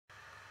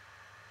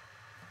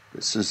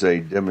This is a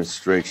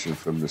demonstration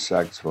from the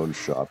saxophone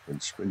shop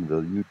in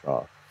Springville,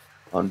 Utah,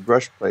 on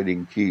brush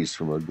plating keys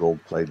from a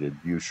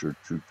gold-plated Buescher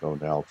two-tone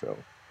alto.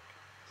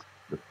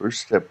 The first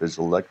step is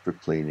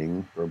electric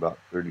cleaning for about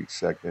 30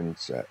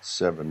 seconds at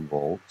 7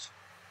 volts.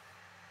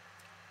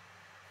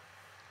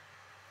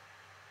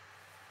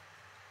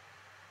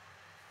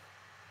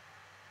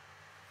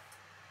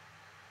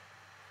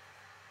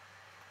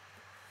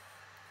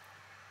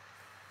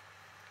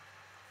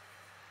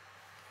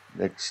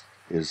 Next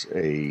is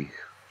a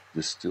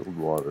distilled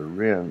water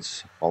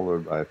rinse,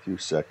 followed by a few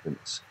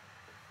seconds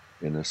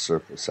in a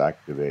surface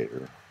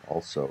activator,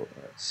 also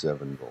at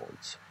 7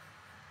 volts.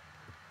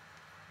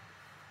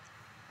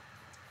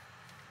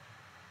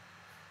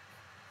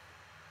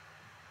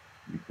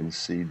 You can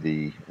see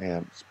the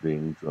amps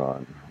being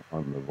drawn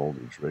on the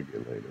voltage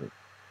regulator.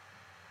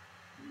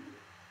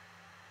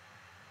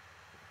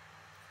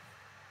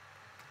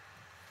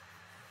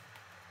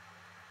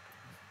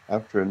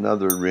 After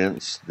another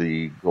rinse,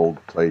 the gold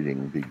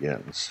plating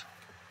begins.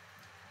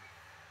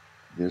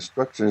 The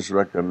instructions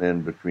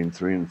recommend between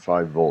 3 and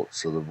 5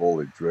 volts, so the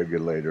voltage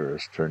regulator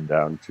is turned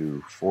down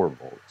to 4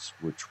 volts,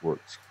 which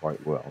works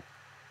quite well.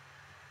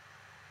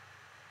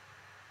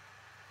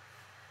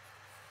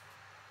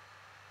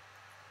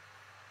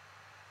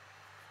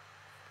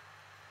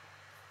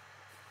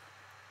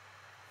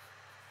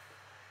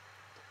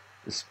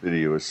 This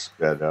video is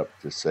sped up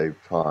to save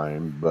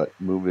time, but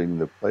moving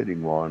the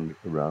plating wand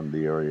around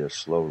the area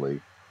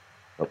slowly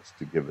helps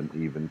to give an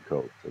even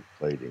coat of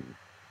plating.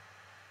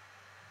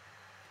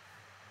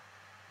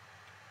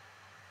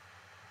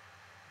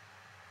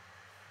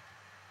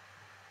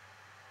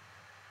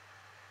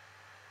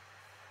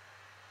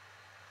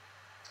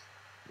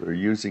 We're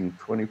using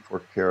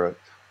 24 karat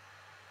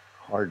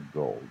hard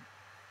gold,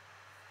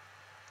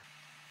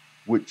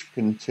 which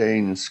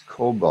contains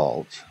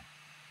cobalt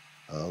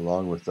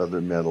along with other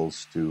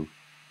metals to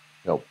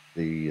help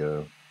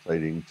the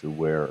plating to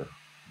wear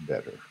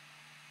better.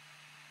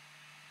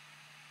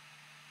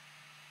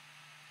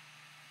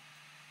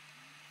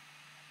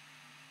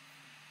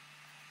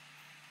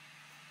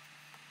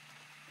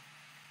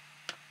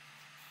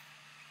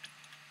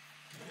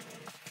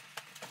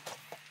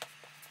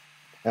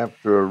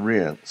 After a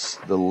rinse,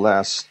 the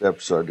last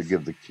steps are to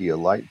give the key a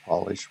light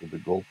polish with a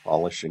gold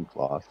polishing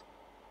cloth,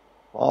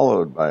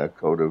 followed by a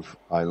coat of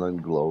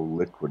Island Glow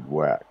liquid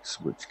wax,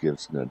 which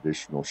gives an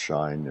additional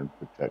shine and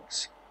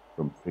protects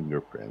from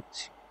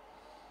fingerprints.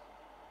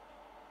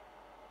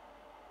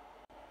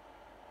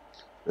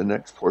 The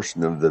next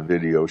portion of the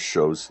video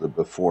shows the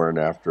before and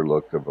after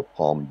look of a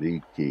Palm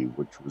B key,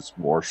 which was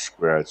more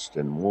scratched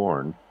and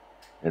worn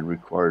and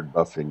required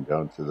buffing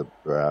down to the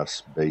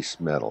brass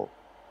base metal.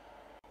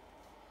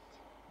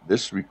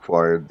 This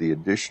required the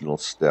additional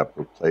step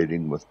of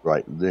plating with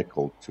bright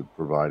nickel to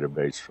provide a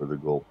base for the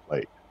gold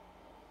plate.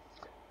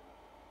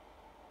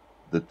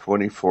 The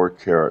 24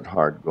 karat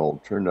hard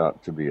gold turned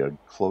out to be a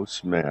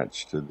close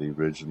match to the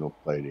original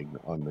plating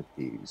on the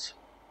keys.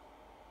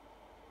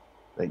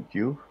 Thank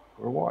you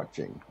for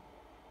watching.